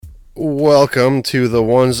Welcome to the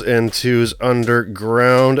 1's and 2's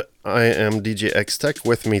Underground. I am DJ X Tech.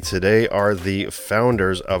 With me today are the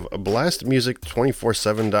founders of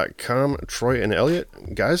blastmusic247.com, Troy and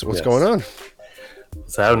Elliot. Guys, what's going on?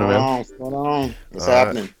 What's happening, man? What's going on? What's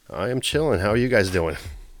happening? I am chilling. How are you guys doing?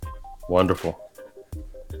 Wonderful.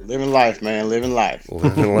 Living life, man. Living life.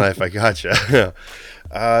 Living life. I gotcha.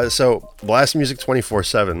 So Blast Music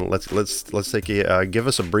 24/7. Let's take a give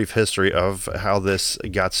us a brief history of how this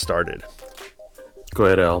got started. Go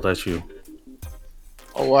ahead, Al. That's you.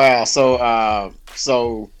 Oh wow. So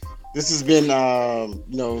this has been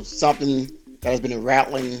something that has been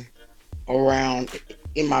rattling around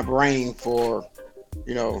in my brain for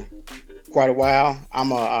quite a while.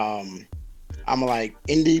 I'm a like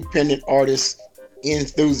independent artist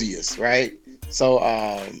enthusiast, right? So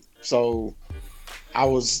I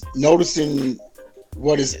was noticing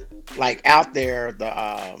what is like out there,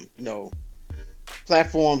 the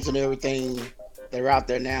platforms and everything that are out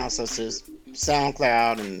there now, such as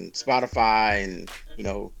SoundCloud and Spotify and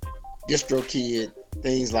DistroKid,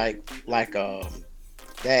 things like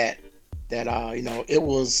that it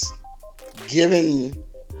was giving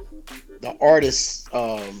the artists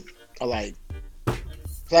a like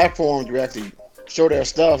platform to actually show their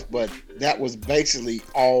stuff, but that was basically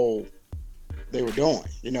all they were doing,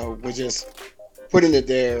 was just putting it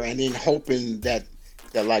there and then hoping that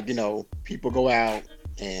people go out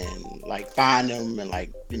and like find them and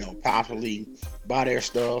possibly buy their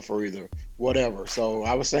stuff or either whatever. So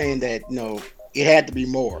I was saying that it had to be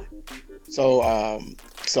more. So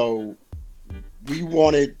we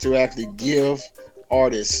wanted to actually give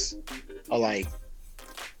artists a like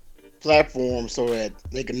platform so that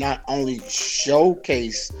they can not only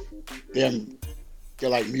showcase them their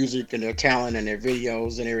like music and their talent and their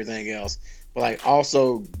videos and everything else, but like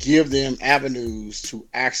also give them avenues to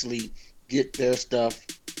actually get their stuff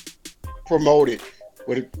promoted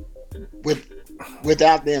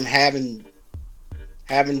without them having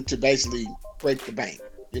to basically break the bank.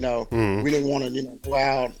 We didn't want to go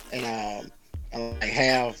out and like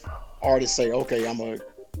have artists say, okay, I'm gonna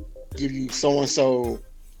give you so and so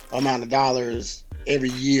amount of dollars every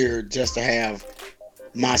year just to have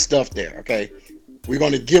my stuff there. Okay, we're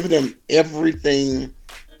going to give them everything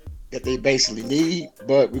that they basically need,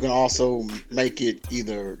 but we're going to also make it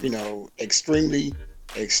either extremely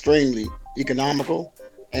economical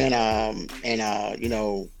and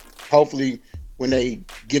hopefully when they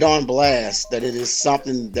get on blast that it is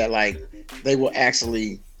something that like they will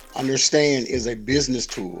actually understand is a business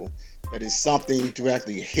tool, that is something to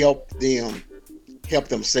actually help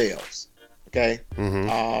themselves. Okay.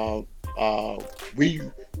 We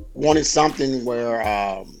wanted something where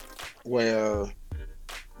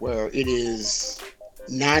it is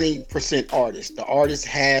 90% artist. The artist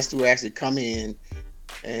has to actually come in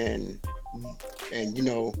and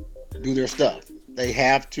do their stuff. They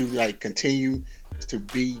have to like continue to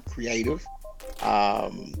be creative.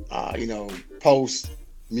 Post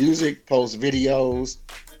music, post videos,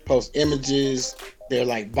 post images, their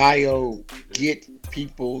like bio, get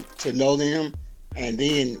people to know them, and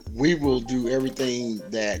then we will do everything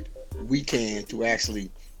that we can to actually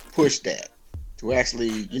push that, to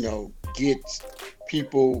actually get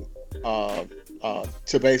people to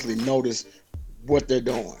basically notice what they're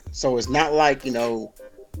doing. So it's not like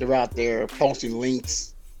they're out there posting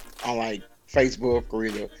links on like Facebook or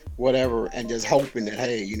either whatever and just hoping that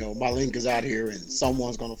hey my link is out here and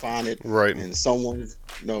someone's gonna find it, Right. and someone's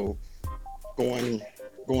going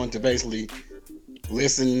to basically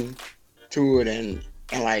listen to it and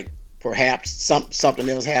like perhaps something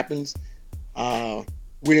else happens.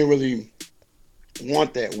 We didn't really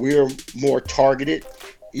want that. We're more targeted,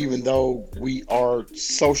 even though we are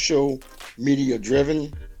social media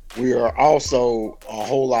driven. We are also a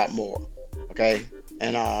whole lot more. Okay,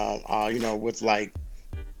 and with like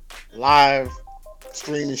live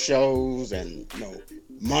streaming shows and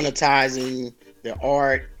monetizing their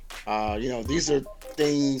art. These are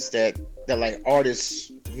things that like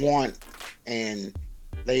artists want and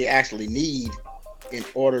they actually need in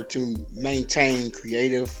order to maintain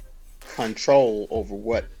creative control over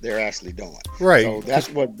what they're actually doing. Right. So that's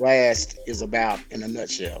what Blast is about in a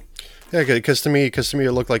nutshell. Yeah, because to me, it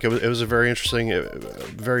looked like it was a very interesting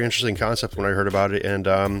concept when I heard about it, and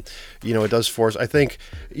it does force. I think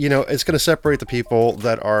it's going to separate the people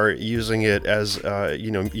that are using it as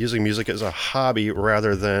using music as a hobby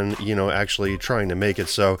rather than actually trying to make it.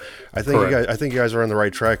 So I think you guys are on the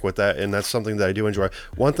right track with that, and that's something that I do enjoy.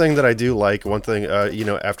 One thing that I do like,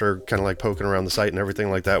 after kind of like poking around the site and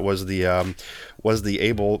everything like that, was the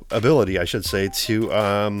ability, I should say, to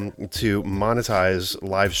monetize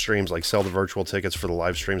live streams like like sell the virtual tickets for the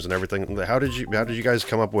live streams and everything. How did you guys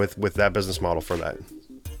come up with that business model for that?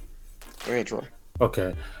 Go ahead, Troy.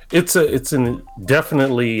 Okay, it's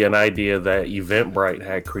definitely an idea that Eventbrite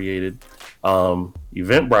had created.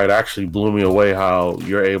 Eventbrite actually blew me away how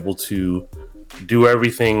you're able to do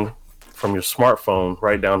everything from your smartphone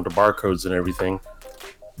right down to barcodes and everything.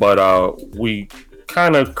 But we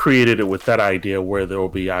kind of created it with that idea where there will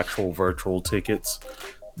be actual virtual tickets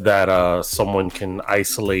that someone can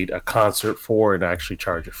isolate a concert for and actually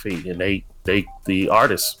charge a fee, and the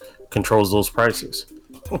artist controls those prices.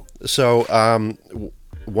 So,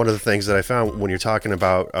 one of the things that I found when you're talking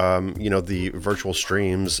about, the virtual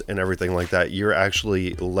streams and everything like that, you're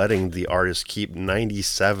actually letting the artist keep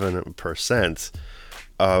 97%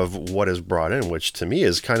 of what is brought in, which to me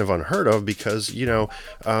is kind of unheard of because,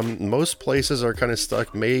 most places are kind of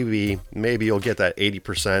stuck. Maybe you'll get that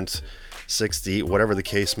 80%, 60, whatever the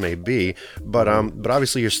case may be. But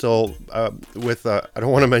obviously you're still with, I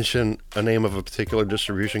don't want to mention a name of a particular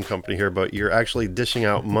distribution company here, but you're actually dishing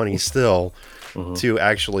out money still to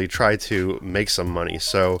actually try to make some money.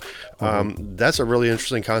 So that's a really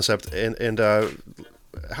interesting concept. And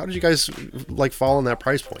how did you guys fall in that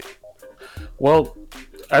price point? Well,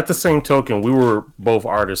 at the same token, we were both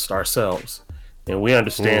artists ourselves, and we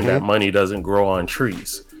understand that money doesn't grow on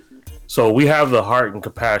trees. So we have the heart and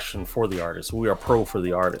compassion for the artist. We are pro for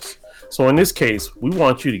the artist. So in this case, we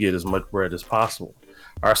want you to get as much bread as possible.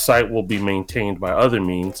 Our site will be maintained by other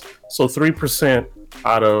means. So 3%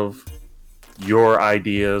 out of your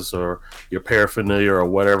ideas or your paraphernalia or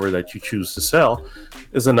whatever that you choose to sell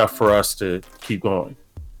is enough for us to keep going.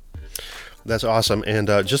 That's awesome. And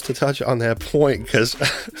just to touch on that point, because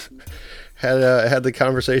had the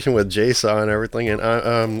conversation with Jason and everything, and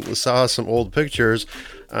I saw some old pictures.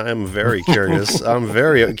 I'm very curious. I'm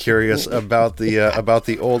very curious about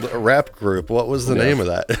the old rap group. What was the name of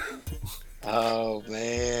that? Oh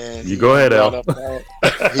man, you go ahead, Al.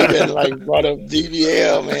 He done brought up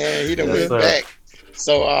DBL, man. He done went back.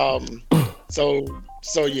 So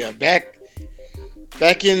yeah, back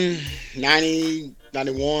in 90,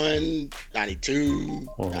 91, 92,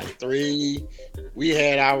 93, we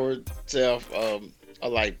had ourselves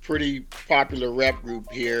a pretty popular rap group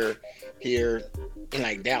here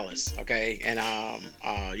in Dallas, okay? And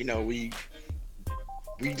we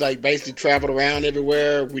basically traveled around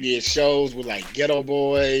everywhere. We did shows with Ghetto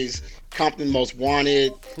Boys, Compton Most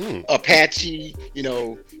Wanted, Apache,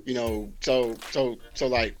 so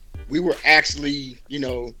we were actually,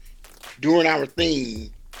 doing our thing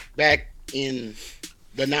back in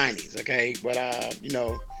the 90s, okay? But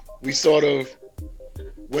we sort of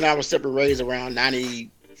went our separate ways around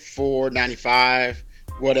 94, 95,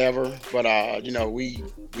 whatever. But we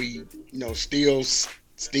still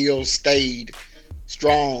stayed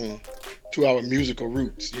strong to our musical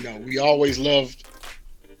roots. We always loved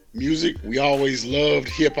music. We always loved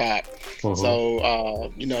hip hop.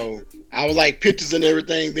 So I was pictures and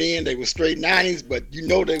everything then. They were straight 90s, but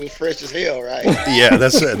they was fresh as hell, right? Yeah,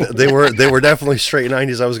 that's it. They were definitely straight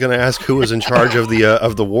 90s. I was going to ask who was in charge of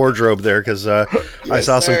the wardrobe there, because I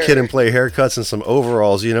saw some Kid and Play haircuts and some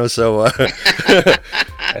overalls, so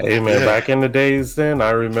hey man, back in the days then,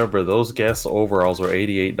 I remember those Guess overalls were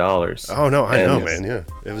 $88. Oh no, I know, man. Yeah,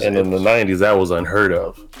 in the 90s that was unheard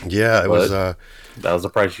of. Yeah, it was. That was the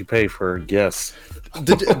price you pay for Guess.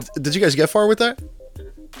 Did you guys get far with that?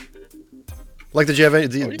 Did you have any?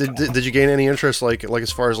 Did you gain any interest,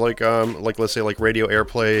 as far as let's say radio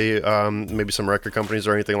airplay, maybe some record companies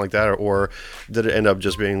or anything like that, or did it end up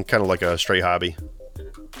just being kind of like a straight hobby?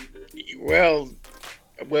 Well,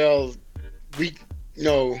 we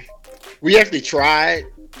actually tried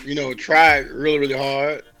really, really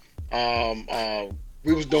hard.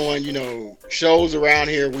 We was doing, shows around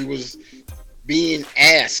here. We was being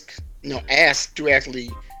asked to actually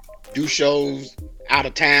do shows out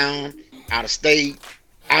of town, out of state,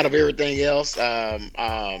 out of everything else.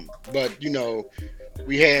 But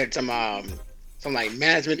we had some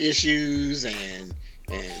management issues and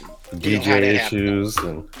DJ issues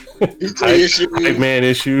and hype man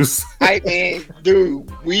issues. Hype man, dude,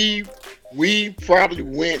 we probably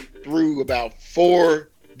went through about 4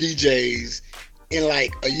 DJs in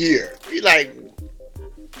a year. We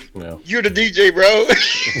you're the DJ, bro.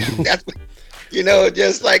 That's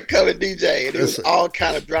just coming DJ, and it was all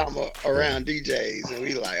kind of drama around DJs, and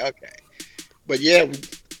we okay. But yeah,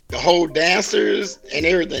 the whole dancers and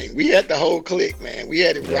everything. We had the whole clique, man. We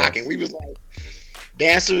had it rocking. We was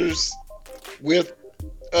dancers with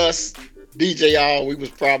us, DJ all. We was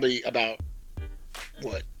probably about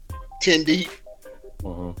 10 deep.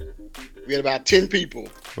 We had about 10 people.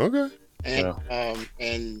 Okay. And Yeah.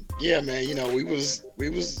 and yeah, man, we was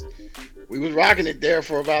rocking it there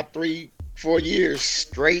for about 3 4 years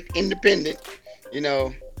straight, independent. You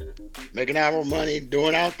know, making our money,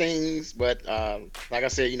 doing our things. But like I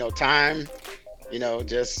said, time,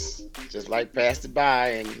 just like passed it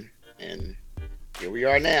by, and here we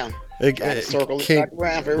are now, trying to It circle it back came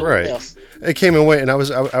around for everyone right. else. It came and went, and I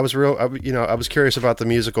was real. I was curious about the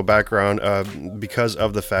musical background because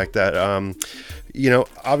of the fact that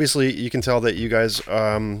obviously you can tell that you guys,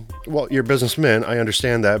 well, you're businessmen. I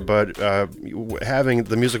understand that, but having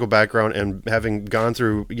the musical background and having gone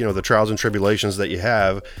through the trials and tribulations that you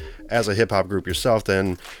have as a hip hop group yourself,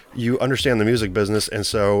 then you understand the music business, and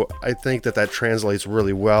so I think that translates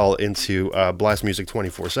really well into Blast Music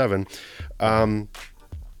 24/7.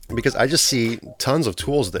 Because I just see tons of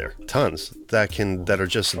tools there, tons that are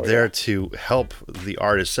just Oh there yeah. to help the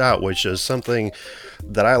artists out, which is something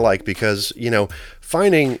that I like because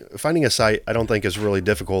finding a site I don't think is really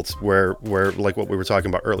difficult. Where like what we were talking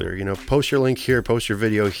about earlier, post your link here, post your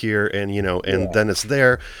video here, and and Yeah. then it's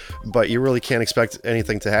there. But you really can't expect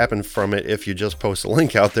anything to happen from it if you just post a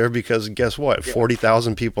link out there because guess what, Yeah,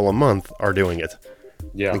 40,000 people a month are doing it.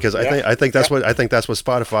 Yeah. Because yeah, I think yeah. that's what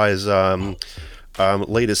Spotify's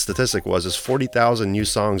latest statistic was 40,000 new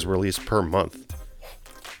songs released per month.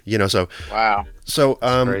 So Wow. It's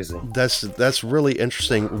crazy. that's really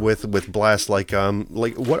interesting with Blast. Like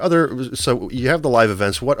what other? So you have the live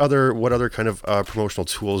events. What other kind of promotional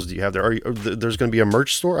tools do you have there? There's going to be a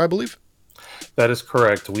merch store, I believe. That is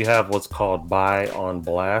correct. We have what's called Buy on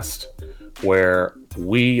Blast, where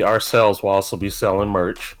we ourselves will also be selling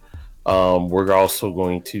merch. We're also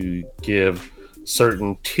going to give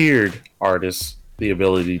certain tiered artists the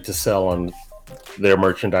ability to sell on their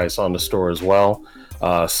merchandise on the store as well.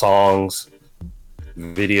 Songs,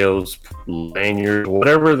 videos, lanyards,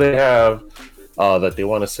 whatever they have that they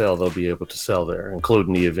want to sell, they'll be able to sell there,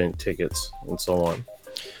 including the event tickets and so on.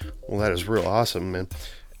 Well, that is real awesome, man.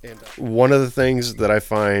 And one of the things that I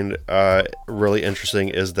find really interesting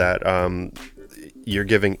is that you're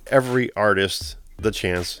giving every artist the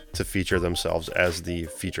chance to feature themselves as the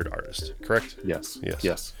featured artist, correct? Yes. Yes.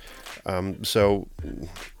 Yes. So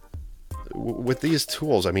with these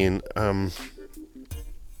tools, I mean,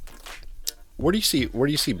 where do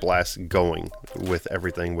you see Blast going with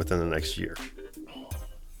everything within the next year?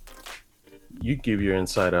 You give your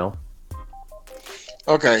insight out.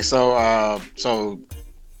 Okay, so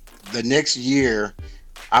the next year,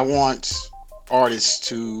 I want artists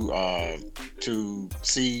to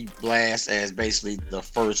see Blast as basically the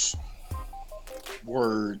first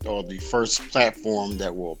word or the first platform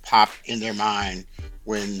that will pop in their mind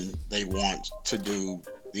when they want to do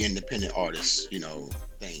the independent artist,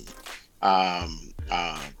 thing.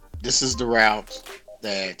 This is the route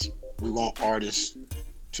that we want artists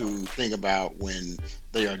to think about when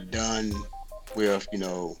they are done with,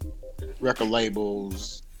 record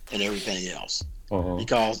labels and everything else. Uh-huh.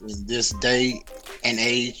 Because in this day and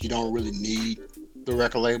age, you don't really need the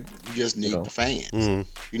record label. You just You need the know. fans. Mm,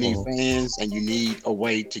 You need Uh-huh. fans, and you need a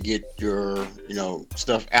way to get your,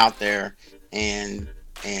 stuff out there and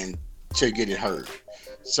and to get it heard.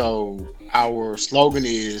 So our slogan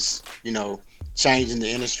is, changing the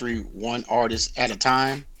industry one artist at a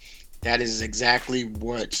time. That is exactly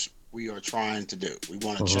what we are trying to do. We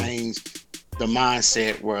want to Uh-huh. change the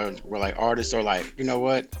mindset where like artists are like, you know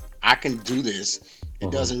what, I can do this. It Uh-huh.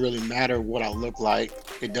 doesn't really matter what I look like.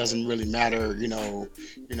 It doesn't really matter, you know,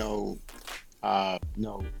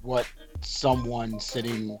 what someone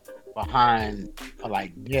sitting behind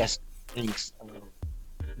like guest thinks of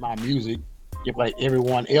my music. If like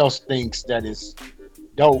everyone else thinks that it's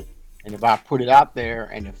dope, and if I put it out there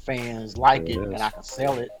and the fans like There it, it and I is. can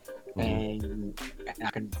sell it, Uh-huh. and I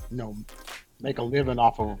can make a living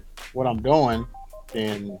off of what I'm doing,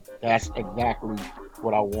 then that's exactly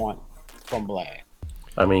what I want from Black.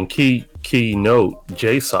 I mean, key note,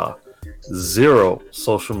 JSaw, zero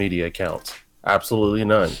social media accounts. Absolutely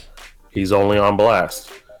none. He's only on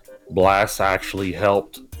Blast. Blast actually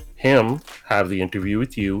helped him have the interview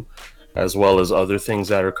with you, as well as other things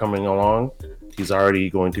that are coming along. He's already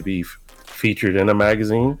going to be featured in a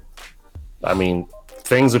magazine. I mean,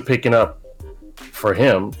 things are picking up for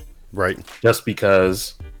him right. just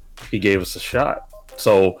because he gave us a shot.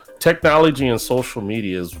 So technology and social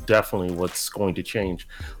media is definitely what's going to change.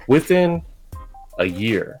 Within a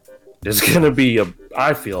year, there's going to be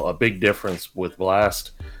I feel, a big difference with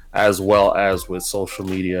Blast as well as with social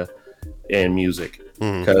media and music.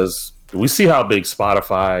 Mm, Because we see how big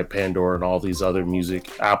Spotify, Pandora, and all these other music,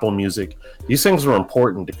 Apple Music, these things are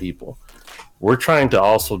important to people. We're trying to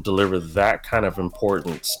also deliver that kind of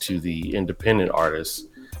importance to the independent artists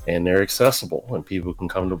and they're accessible, and people can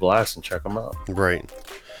come to Blast and check them out. Right.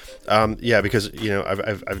 Yeah, because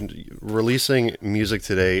I've releasing music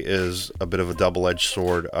today is a bit of a double-edged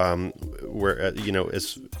sword. Where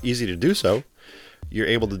it's easy to do so, you're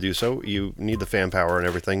able to do so. You need the fan power and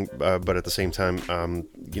everything, but at the same time,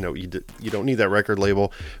 you don't need that record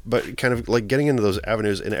label. But kind of like getting into those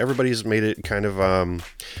avenues, and everybody's made it kind of. I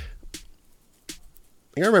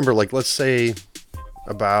remember, like, let's say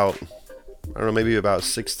about, I don't know, maybe about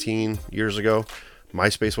 16 years ago,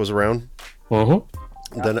 MySpace was around.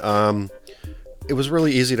 Then it was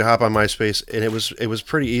really easy to hop on MySpace, and it was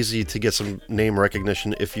pretty easy to get some name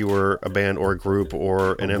recognition if you were a band or a group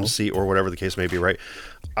or an MC or whatever the case may be, right?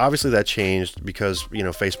 Obviously that changed because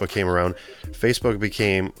Facebook came around. Facebook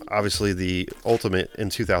became obviously the ultimate in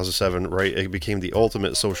 2007, right? It became the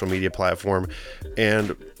ultimate social media platform,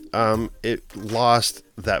 and it lost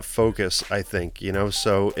that focus, I think.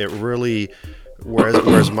 So it really.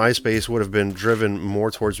 Whereas MySpace would have been driven more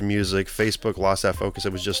towards music, Facebook lost that focus.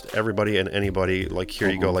 It was just everybody and anybody, like, here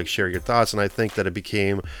you go, like, share your thoughts. And I think that it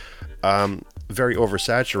became very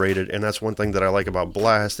oversaturated. And that's one thing that I like about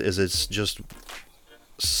Blast is it's just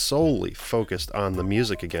solely focused on the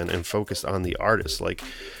music again and focused on the artist. Like,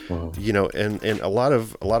 and a lot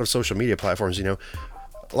of social media platforms,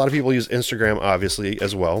 a lot of people use Instagram, obviously,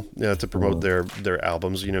 as well, to promote their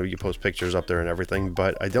albums. You post pictures up there and everything.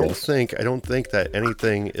 But I don't think that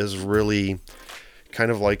anything is really kind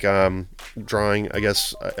of like drawing. I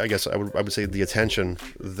guess I would say the attention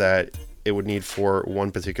that it would need for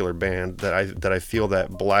one particular band that I feel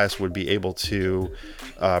that Blast would be able to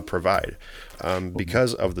provide.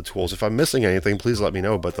 Because of the tools. If I'm missing anything, please let me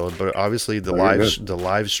know. But obviously the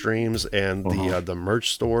live streams and the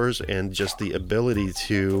merch stores and just the ability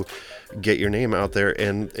to get your name out there,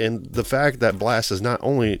 and the fact that Blast is not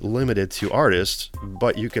only limited to artists,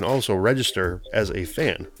 but you can also register as a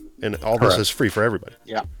fan, and all this is free for everybody.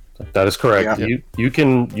 Yeah, that is correct. Yeah. You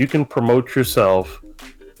can promote yourself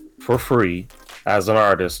for free as an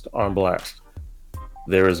artist on Blast.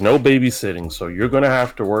 There is no babysitting, so you're going to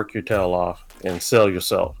have to work your tail off and sell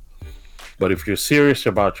yourself. But if you're serious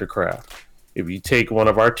about your craft, if you take one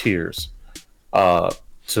of our tiers to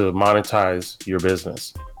monetize your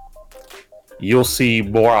business, you'll see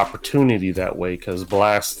more opportunity that way, because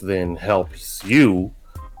Blast then helps you,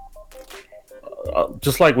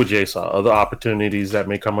 just like with JSAW, other opportunities that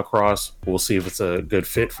may come across. We'll see if it's a good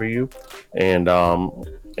fit for you. And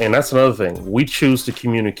that's another thing. We choose to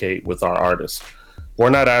communicate with our artists. We're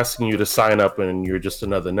not asking you to sign up and you're just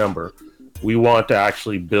another number. We want to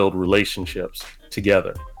actually build relationships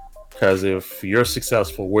together, because if you're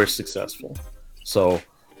successful, we're successful. So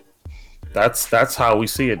that's how we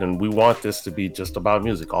see it, and we want this to be just about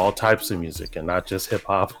music, all types of music, and not just hip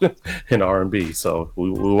hop and R&B. So we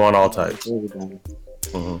want all types. One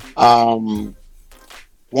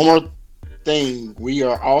more thing, we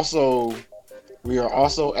are also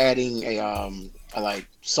adding a like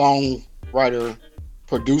songwriter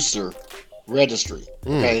producer registry.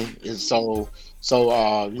 Okay, and so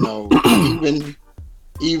even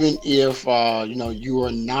if you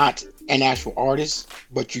are not an actual artist,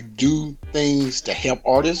 but you do things to help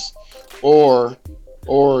artists, or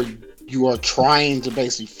you are trying to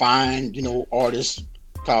basically find artists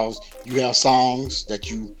because you have songs that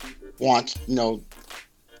you want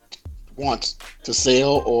to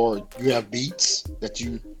sell, or you have beats that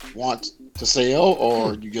you want to sell,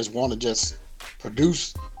 or you just want to just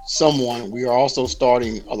produce someone. We are also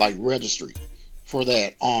starting a registry for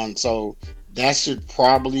that so that should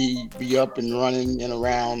probably be up and running in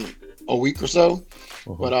around a week or so.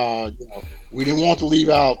 But we didn't want to leave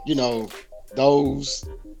out those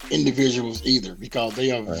individuals either, because they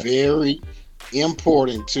are very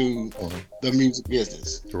important to the music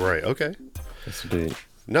business. Right. Okay. That's big.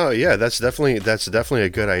 No, yeah, that's definitely a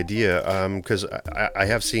good idea. Because I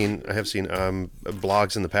have seen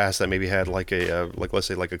blogs in the past that maybe had let's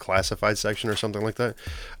say a classified section or something like that.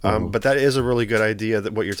 But that is a really good idea.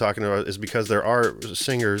 That what you're talking about is because there are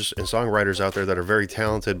singers and songwriters out there that are very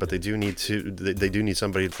talented, but they do need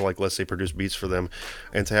somebody to let's say produce beats for them,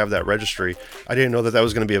 and to have that registry. I didn't know that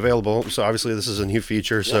was going to be available. So obviously this is a new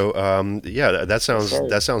feature. So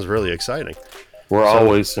that sounds really exciting. We're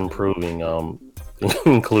always improving.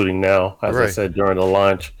 Including now, as I said during the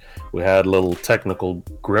launch, we had little technical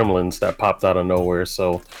gremlins that popped out of nowhere.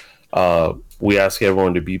 So we ask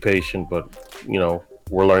everyone to be patient, but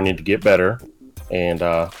we're learning to get better. And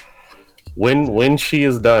when she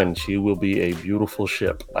is done, she will be a beautiful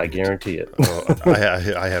ship. I guarantee it.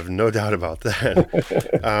 I have no doubt about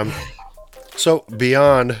that. So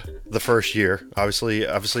beyond the first year. Obviously,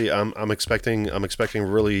 I'm expecting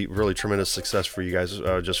really tremendous success for you guys.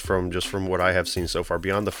 Just from what I have seen so far.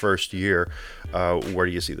 Beyond the first year, where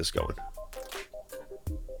do you see this going?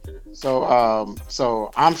 So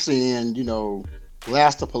I'm seeing,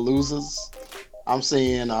 Blastapaloozas. I'm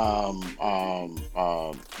seeing,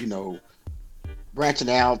 branching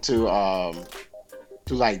out to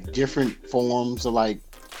like different forms of like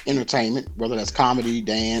entertainment, whether that's comedy,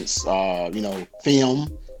 dance, filmmakers,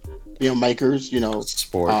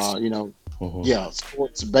 Sports. Hmm. yeah,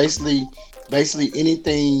 sports. Basically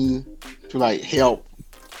anything to like help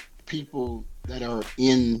people that are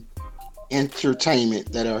in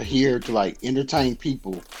entertainment, that are here to like entertain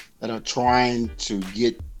people that are trying to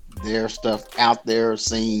get their stuff out there,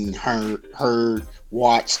 seen, heard,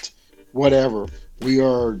 watched, whatever. We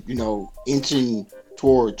are, inching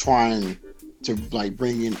toward trying to like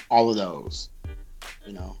bring in all of those,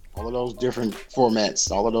 all of those different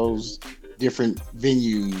formats, all of those different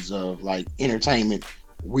venues of like entertainment.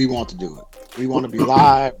 We want to do it. We want to be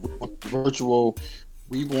live, we want to be virtual.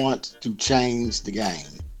 We want to change the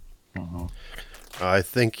game. Hmm. I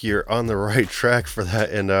think you're on the right track for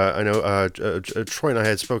that, and I know Troy and I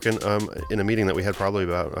had spoken in a meeting that we had probably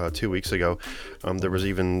about 2 weeks ago. There was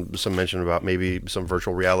even some mention about maybe some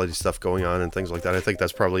virtual reality stuff going on and things like that. I think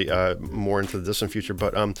that's probably more into the distant future.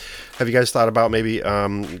 But have you guys thought about maybe,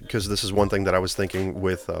 because this is one thing that I was thinking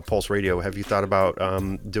with Pulse Radio, have you thought about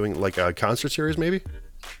doing like a concert series maybe?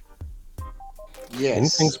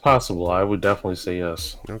 Anything's Yes. possible. I would definitely say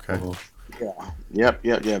yes. Okay. Hmm. Yeah.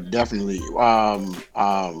 Yep. Definitely.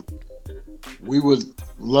 We would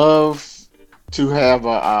love to have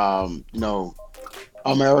a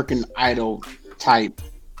American Idol type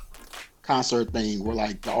concert thing where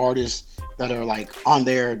like the artists that are like on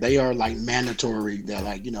there, they are like mandatory that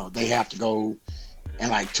like they have to go and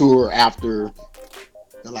like tour after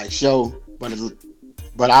the like show.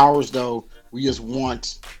 But ours though, we just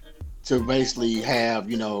want to basically have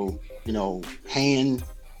hand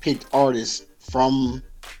picked artists from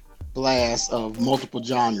blasts of multiple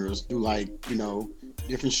genres do like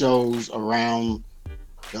different shows around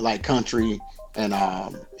the like country, and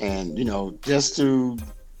just to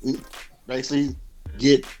basically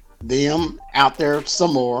get them out there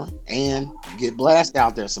some more and get blast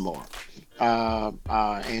out there some more. And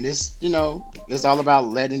it's all about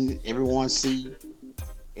letting everyone see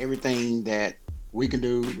everything that we can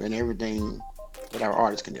do and everything that our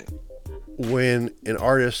artists can do. When an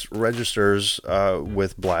artist registers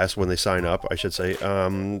with Blast, when they sign up, I should say,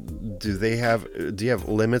 do you have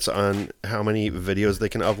limits on how many videos they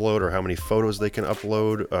can upload or how many photos they can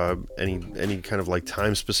upload? Any kind of like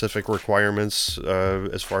time specific requirements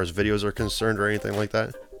as far as videos are concerned or anything like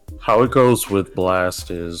that? How it goes with Blast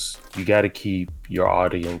is you got to keep your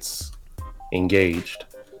audience engaged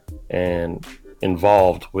and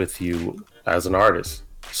involved with you as an artist.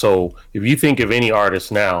 So if you think of any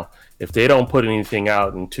artist now, if they don't put anything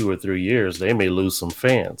out in 2 or 3 years, they may lose some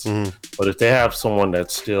fans. Hmm. But if they have someone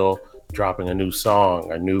that's still dropping a new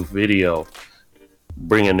song, a new video,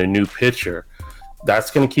 bringing a new picture, that's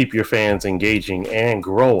going to keep your fans engaging and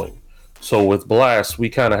growing. So with Blast, we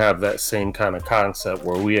kind of have that same kind of concept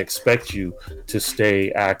where we expect you to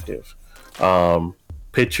stay active. Um,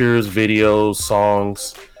 Pictures, videos,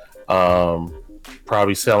 songs,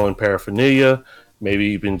 probably selling paraphernalia. Maybe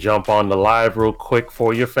even jump on the live real quick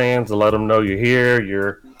for your fans and let them know you're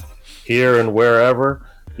here and wherever,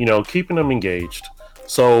 keeping them engaged.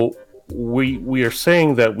 So we are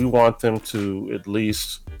saying that we want them to at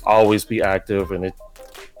least always be active in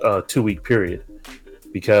a 2 week period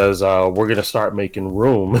because we're going to start making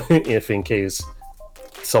room if in case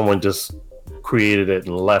someone just created it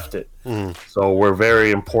and left it. Hmm. So we're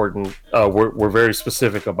very important. We're very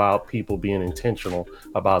specific about people being intentional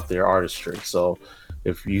about their artistry. So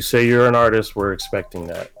if you say you're an artist, we're expecting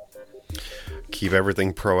that. Keep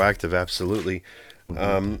everything proactive, absolutely.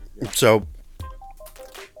 Hmm. So,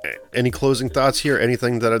 any closing thoughts here?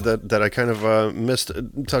 Anything that I kind of missed,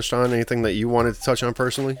 touched on? Anything that you wanted to touch on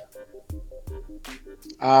personally?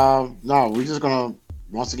 No, we're just gonna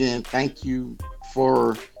once again thank you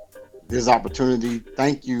for this opportunity.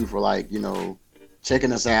 Thank you for like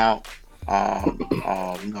checking us out.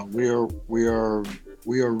 We are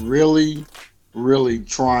really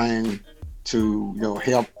trying to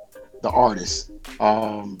help the artists.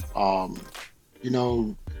 You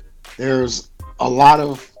know, there's a lot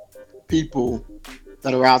of people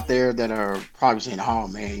that are out there that are probably saying, "Oh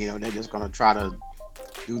man, they're just gonna try to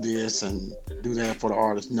do this and do that for the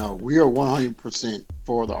artist." No, we are 100%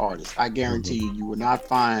 for the artist. I guarantee you will not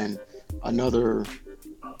find another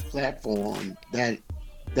platform that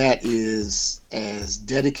that is as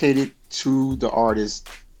dedicated to the artist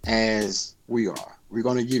as we are. We're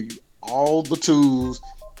going to give you all the tools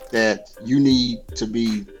that you need to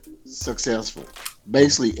be successful.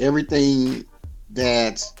 Basically, everything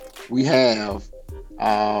that we have,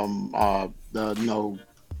 the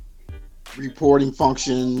reporting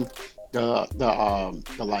function, the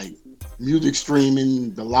like music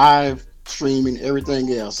streaming, the live streaming,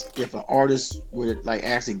 everything else. If an artist would like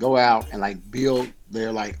actually go out and like build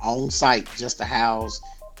their like own site just to house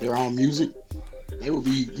their own music, they would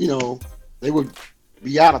be, they would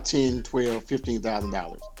be out of 10, 12,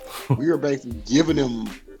 $15,000. We are basically giving them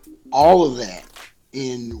all of that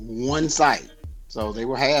in one site. So they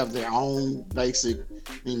will have their own basically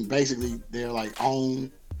their like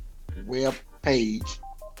own web page,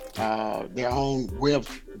 their own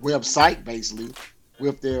website basically,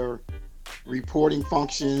 with their reporting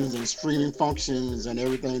functions and streaming functions and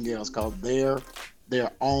everything else, called their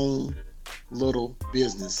own little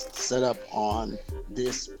business set up on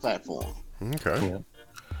this platform. Okay. Yeah.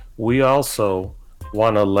 We also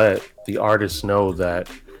want to let the artists know that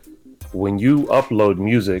when you upload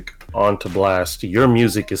music onto Blast, your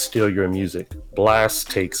music is still your music. Blast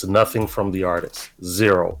takes nothing from the artist.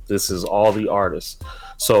 Zero. This is all the artist.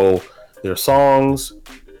 So their songs,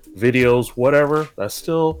 videos, whatever, that's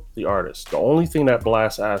still the artist. The only thing that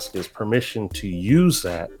Blast asks is permission to use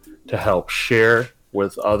that to help share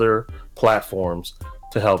with other platforms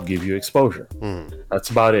to help give you exposure. That's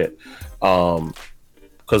about it.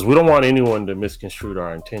 Because we don't want anyone to misconstrue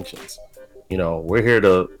our intentions. We're here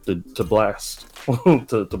to blast,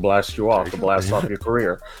 to blast you off, to blast off your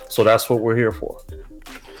career. So that's what we're here for.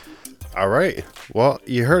 All right. Well,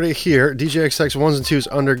 you heard it here. DJ XX 1's and 2's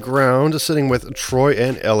Underground, sitting with Troy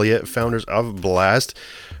and Elliot, founders of Blast.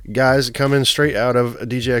 Guys, coming straight out of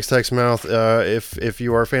DJ XX's mouth. If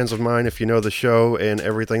you are fans of mine, if you know the show and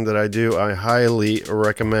everything that I do, I highly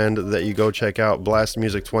recommend that you go check out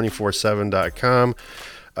blastmusic247.com.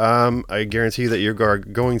 I guarantee that you're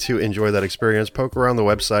going to enjoy that experience. Poke around the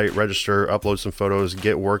website, register, upload some photos,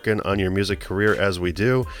 get working on your music career as we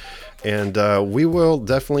do. And we will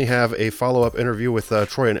definitely have a follow-up interview with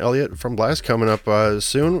Troy and Elliot from Blast coming up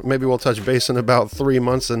soon. Maybe we'll touch base in about 3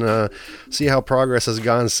 months and see how progress has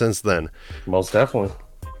gone since then. Most definitely.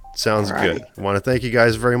 Sounds good. I want to thank you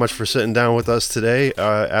guys very much for sitting down with us today.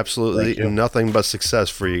 Absolutely nothing but success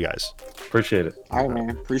for you guys. Appreciate it. All right,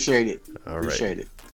 man. Appreciate it. All right. Appreciate it.